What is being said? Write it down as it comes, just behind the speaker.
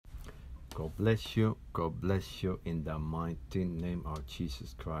God bless you. God bless you in the mighty name of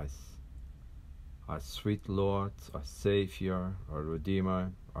Jesus Christ. Our sweet Lord, our Savior, our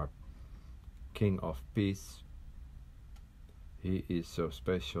Redeemer, our King of Peace. He is so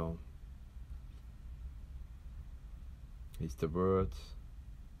special. He's the Word,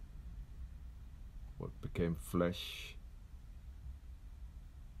 what became flesh.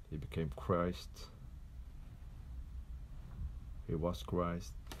 He became Christ. He was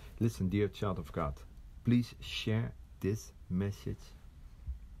Christ. Listen, dear child of God, please share this message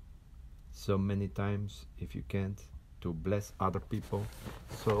so many times if you can't, to bless other people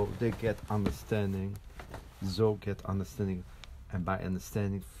so they get understanding, and by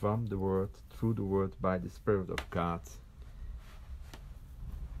understanding from the Word, through the Word, by the Spirit of God,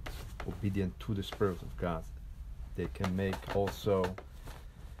 obedient to the Spirit of God, they can make also,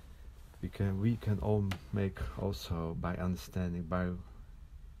 we can all make also by understanding, by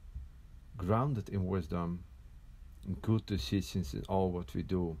grounded in wisdom, good decisions in all what we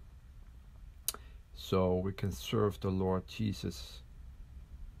do, so we can serve the Lord Jesus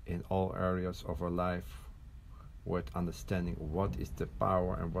in all areas of our life with understanding what is the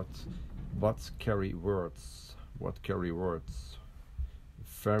power and what carry words,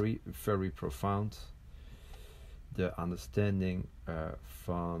 very, very profound, the understanding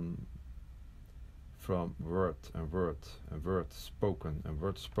from word and word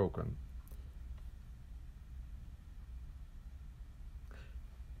spoken.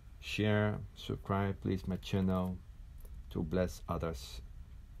 Share, subscribe please my channel to bless others,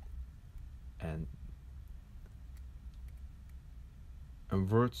 and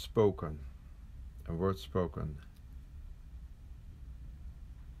word spoken.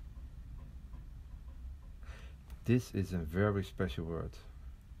 This is a very special word,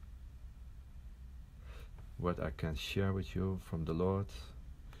 what I can share with you from the Lord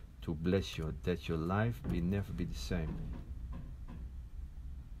to bless you, that your life will never be the same.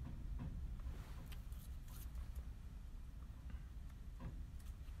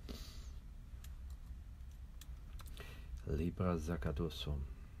 Libra Zakadoso.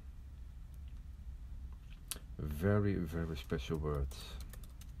 Very, very special words.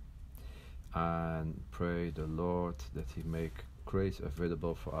 And pray the Lord that He make grace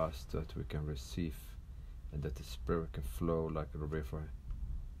available for us, that we can receive, and that the Spirit can flow like a river,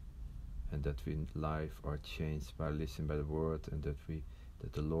 and that we life are changed by listening by the Word, and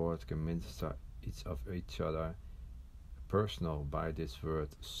that the Lord can minister each other personal by this word,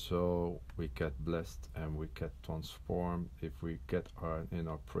 so we get blessed and we get transformed if we get in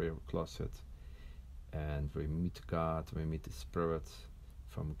our prayer closet and we meet God, we meet the Spirit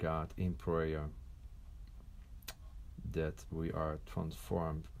from God in prayer, that we are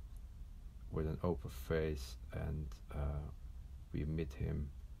transformed with an open face, and we meet Him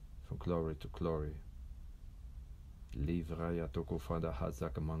from glory to glory. Livraya toko fada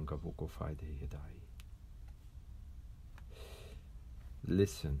hazakamanga buko faide yedai.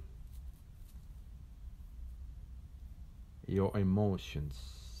 Listen. Your emotions,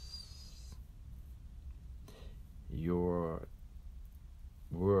 your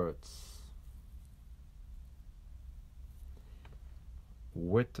words,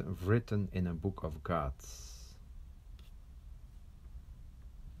 written in a book of God.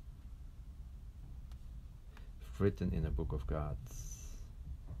 Written in a book of God.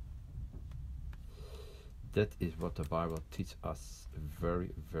 That is what the Bible teaches us.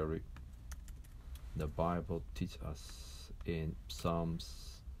 The Bible teaches us in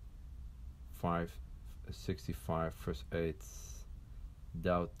Psalms 65 verse 8.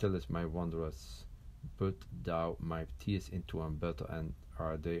 Thou tellest my wonders, put thou my tears into a bottle, and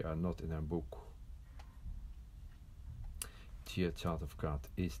they are not in a book. Dear child of God,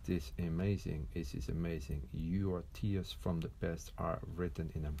 is this amazing? Is this amazing? Your tears from the past are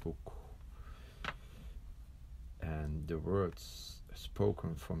written in a book. And the words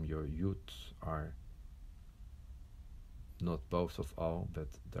spoken from your youth are not both of all, but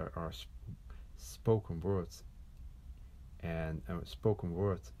there are spoken words. And a spoken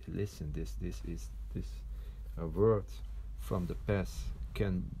word, listen, this a word from the past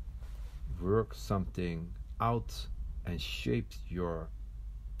can work something out and shape your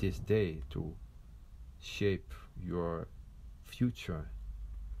this day, to shape your future.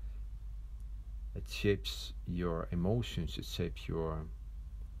 It shapes your emotions, it shapes your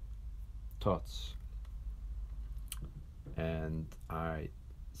thoughts. And I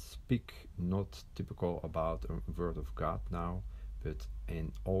speak not typical about a word of God now, but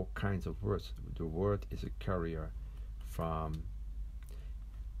in all kinds of words. The word is a carrier from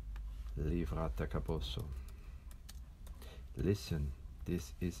Livra Takaboso. Listen,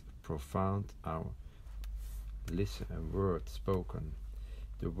 This is profound. Listen, a word spoken.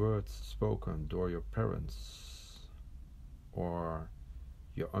 The words spoken door your parents or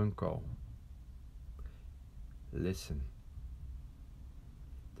your uncle. Listen.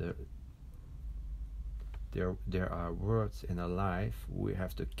 There are words in our life we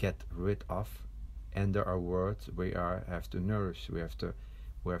have to get rid of, and there are words we have to nourish. We have to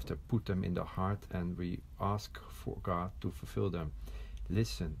put them in the heart, and we ask for God to fulfill them.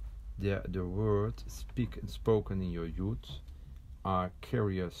 Listen, the word spoken in your youth are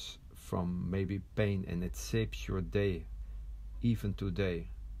carriers from maybe pain, and it shapes your day, even today.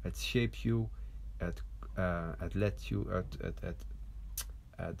 It shapes you, it lets you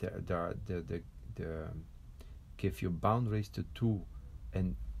give you boundaries to do,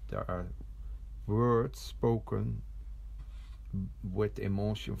 and there are words spoken with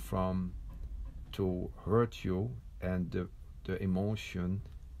emotion from to hurt you, and the emotion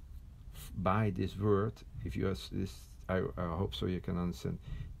by this word, if you ask this, I hope so you can understand.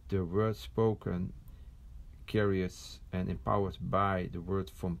 The word spoken carries and empowered by the word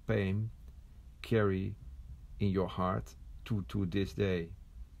from pain carry in your heart to this day.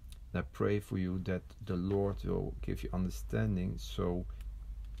 And I pray for you that the Lord will give you understanding, so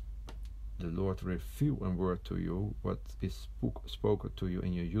the Lord reveal a word to you what is spoken to you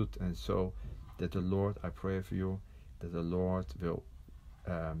in your youth, and so that the Lord, I pray for you that the Lord will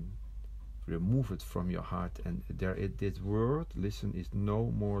remove it from your heart, and this word, listen, is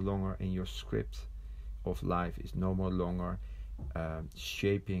no more longer in your script of life, is no more longer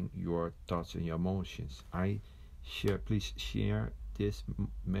shaping your thoughts and your emotions. Please share this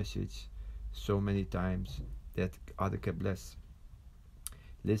message so many times that others can bless.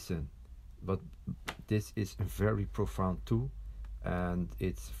 Listen, but this is very profound too, and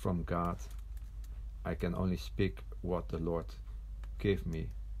it's from God. I can only speak what the Lord gave me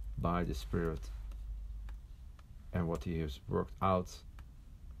by the Spirit and what He has worked out,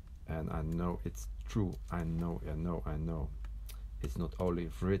 and I know it's true. I know. It's not only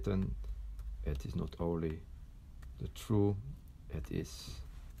written, it is not only the true, it is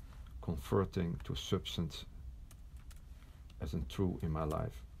converting to substance as in true in my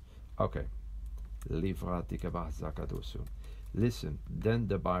life. Okay. Listen, then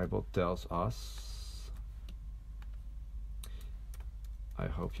the Bible tells us, I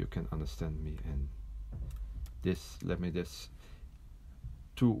hope you can understand me, and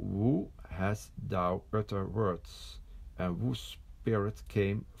to who hast thou uttered words, and whose spirit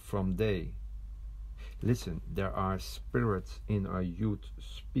came from thee? Listen, there are spirits in our youth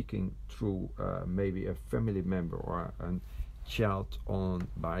speaking through maybe a family member or a child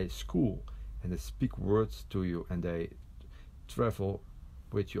by school, and they speak words to you, and they travel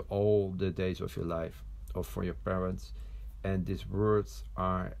with you all the days of your life, or for your parents, and these words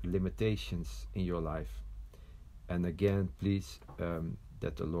are limitations in your life. And again, please,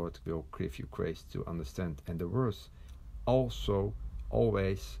 that the Lord will give you grace to understand. And the words also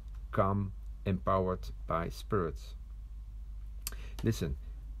always come empowered by spirits. Listen,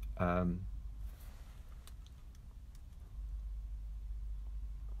 a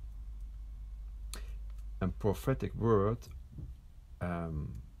prophetic word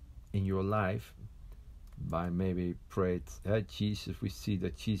in your life by maybe prayed Jesus. We see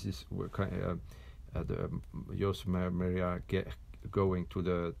that Jesus Joseph and Maria going to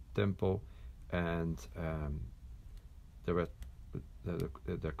the temple, and there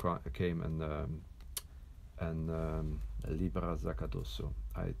came and Libra Zakadoso.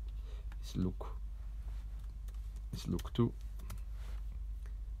 It's Luke 2.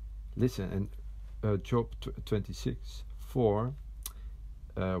 Listen, and Job 26:4,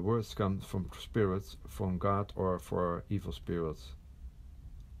 words come from spirits, from God or for evil spirits.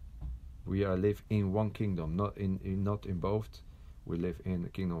 We live in one kingdom, not in both. We live in the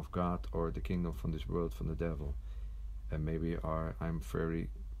kingdom of God or the kingdom from this world, from the devil. And maybe I'm very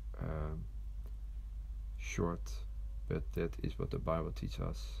short, but that is what the Bible teaches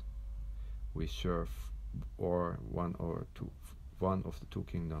us. We serve one of the two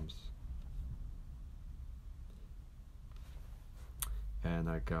kingdoms. And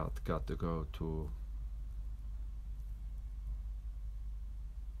I got to go to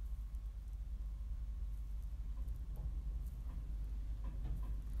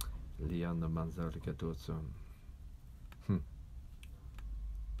Liana Manzarika Dotson.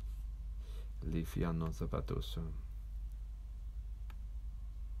 Lifiano Zapatoso.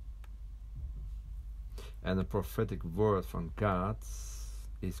 And a prophetic word from God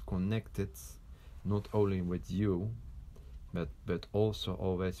is connected not only with you, but also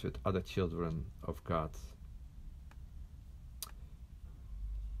always with other children of God.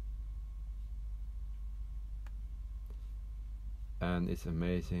 And it's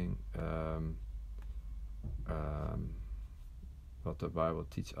amazing what the Bible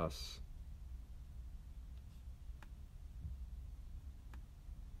teaches us.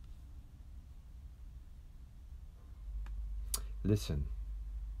 Listen.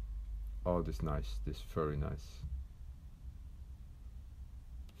 Oh, this nice. This very nice.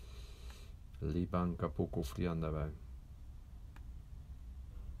 Liban kapuku friandabai.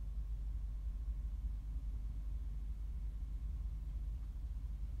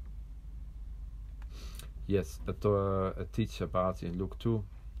 Yes, it teaches about in Luke 2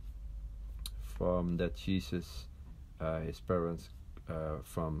 from that Jesus, his parents,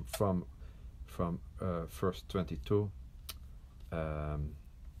 from verse 22,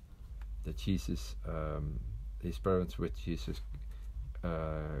 that Jesus, his parents with Jesus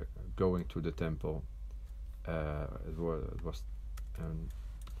going to the temple. It was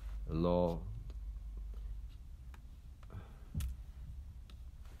a law.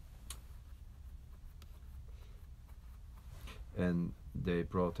 And they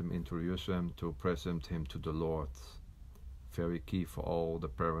brought him into Jerusalem to present him to the Lord. Very key for all the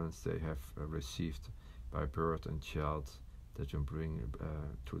parents they have received by birth and child, that you bring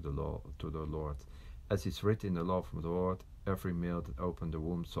to the Lord. As it's written in the law from the Lord, every male that opened the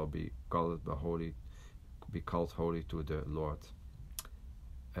womb shall be called holy to the Lord.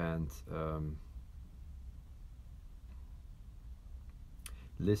 And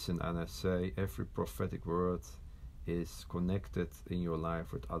listen, and I say, every prophetic word is connected in your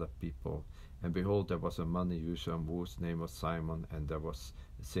life with other people. And behold, there was a man in Jerusalem whose name was Simon, and there was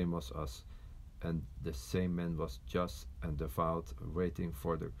the same as us. And the same man was just and devout, waiting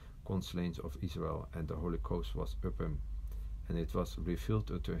for the consolations of Israel, and the Holy Ghost was upon him. And it was revealed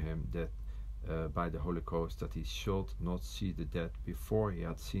unto him that by the Holy Ghost, that he should not see the death before he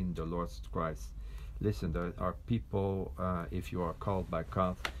had seen the Lord Christ. Listen, there are people, if you are called by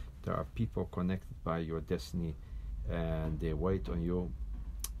God, there are people connected by your destiny, and they wait on you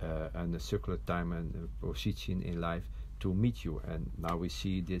and a circular time and position in life to meet you. And now we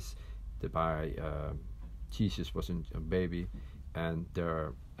see this by Jesus was a baby, and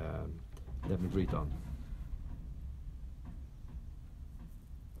there let me read on.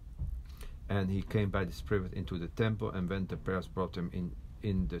 And he came by the Spirit into the temple, and when the parents brought him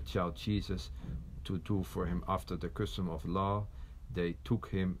in the child Jesus to do for him after the custom of law, they took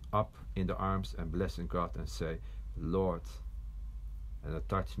him up in the arms and blessing God and say, Lord, and it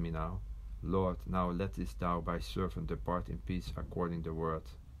touched me now, Lord, now lettest thou thy servant depart in peace according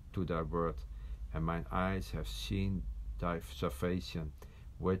to thy word, and mine eyes have seen thy salvation,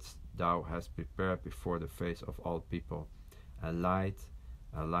 which thou hast prepared before the face of all people, a light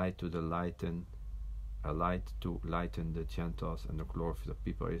to lighten the Gentiles and the glory of the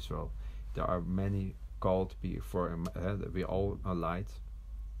people of Israel. There are many called before him, we all a light.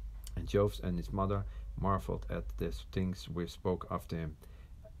 And Joseph and his mother marveled at these things which spoke after him.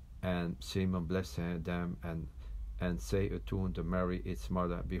 And Simon blessed them, and say unto the Mary its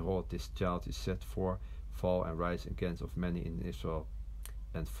mother, Behold, this child is set for fall and rise against of many in Israel,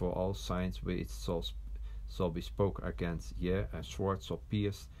 and for all signs which shall be spoke against, yea, and sword shall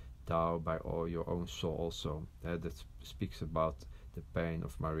pierce thou by all your own soul also. That speaks about the pain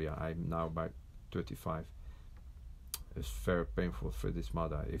of Maria. I'm now by 35. It's very painful for this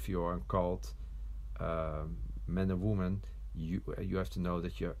mother. If you are called man and woman, you have to know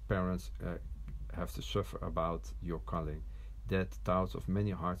that your parents have to suffer about your calling, that thoughts of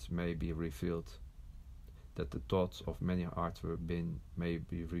many hearts may be revealed, that the thoughts of many hearts may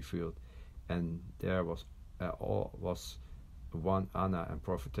be revealed. And there was one Anna, and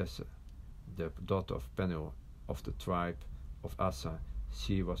prophetess, the daughter of Penuel, of the tribe of Asa.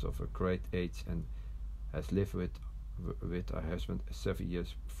 She was of a great age, and has lived with her husband 7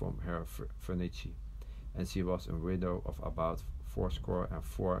 years from her virginity. And she was a widow of about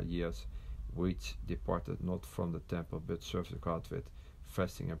 84 years, which departed not from the temple, but served God with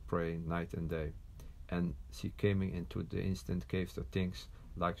fasting and praying night and day. And she came into the instant gave the things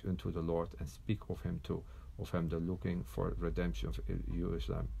like unto the Lord, and speak of him the looking for redemption of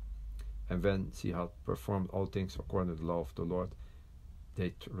Jerusalem. And when she had performed all things according to the law of the Lord,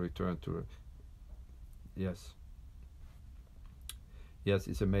 they returned to her. Yes,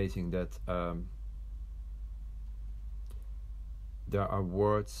 it's amazing that there are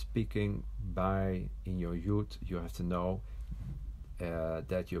words speaking by in your youth. You have to know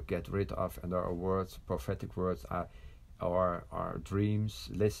that you get rid of, and there are words, prophetic words, are dreams.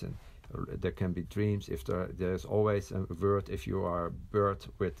 Listen, there can be dreams. If there's always a word, if you are birthed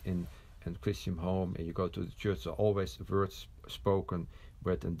within a Christian home and you go to the church, there are always words spoken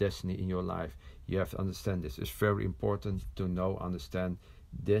with a destiny in your life. You have to understand this. It's very important to understand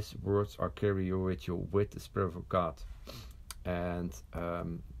these words are carrying with you with the Spirit of God. And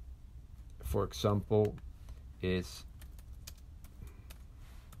for example, is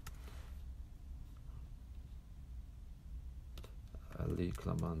Ali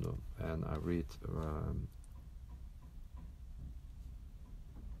Clamando, and I read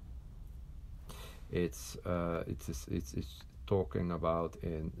it's talking about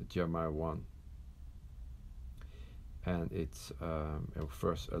in Jeremiah 1, and it's in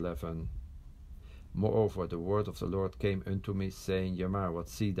verse 11. Moreover, the word of the Lord came unto me, saying, Jeremiah, what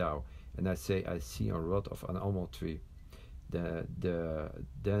see thou? And I say, I see a rod of an almond tree.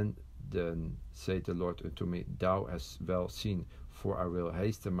 Then said the Lord unto me, thou hast well seen, for I will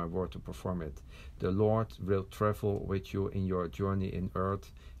hasten my word to perform it. The Lord will travel with you in your journey in earth.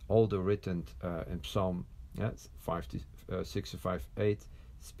 All the written in Psalm 65:8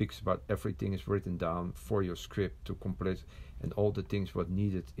 speaks about everything is written down for your script to complete, and all the things what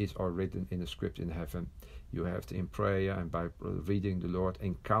needed are written in the script in heaven. You have to, in prayer and by reading the Lord,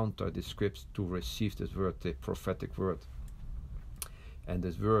 encounter the scripts to receive this word, the prophetic word. And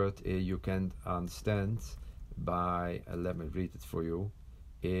this word you can understand by, let me read it for you,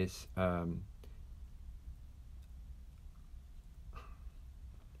 is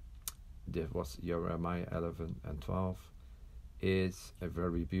this was Jeremiah 11 and 12, is a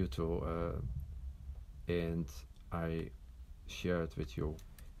very beautiful, and I share it with you.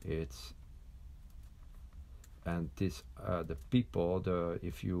 It's and this the people,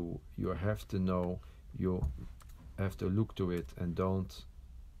 if you have to know, you have to look to it, and don't.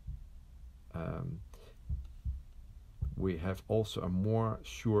 We have also a more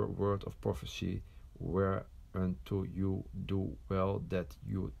sure word of prophecy, whereunto you do well that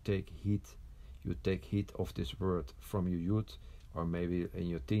you take heed. You take heed of this word from your youth, or maybe in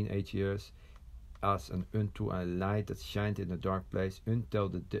your teenage years, as unto a light that shined in a dark place, until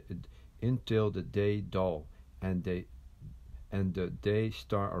the day dawn, and the day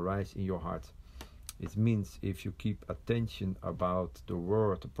star arise in your heart. It means if you keep attention about the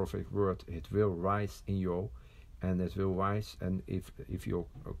word, the prophetic word, it will rise in you, and it will rise. And if you're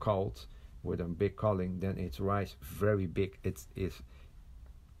called with a big calling, then it rise very big. It is.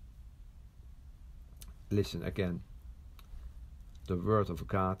 Listen again. The word of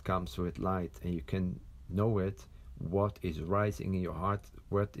God comes with light, and you can know it. What is rising in your heart?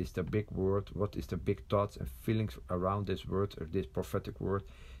 What is the big word? What is the big thoughts and feelings around this word, or this prophetic word?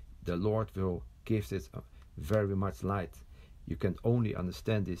 The Lord will give this very much light. You can only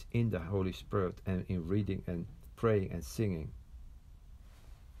understand this in the Holy Spirit and in reading and praying and singing.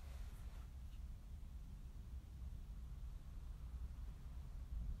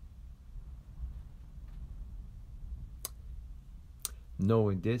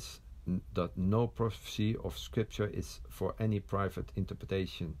 Knowing this, that no prophecy of Scripture is for any private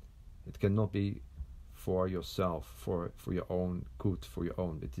interpretation. It cannot be for yourself, for your own good, for your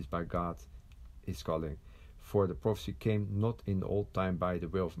own. It is by God, His calling. For the prophecy came not in the old time by the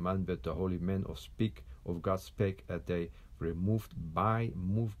will of man, but the holy men of God spake, as they were moved by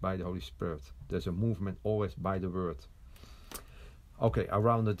the Holy Spirit. There's a movement always by the word. Okay, I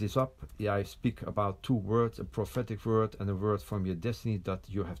rounded this up. I speak about two words, a prophetic word and a word from your destiny that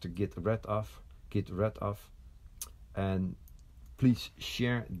you have to get rid of. And please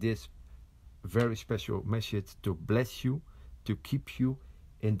share this very special message to bless you, to keep you,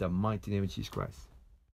 in the mighty name of Jesus Christ.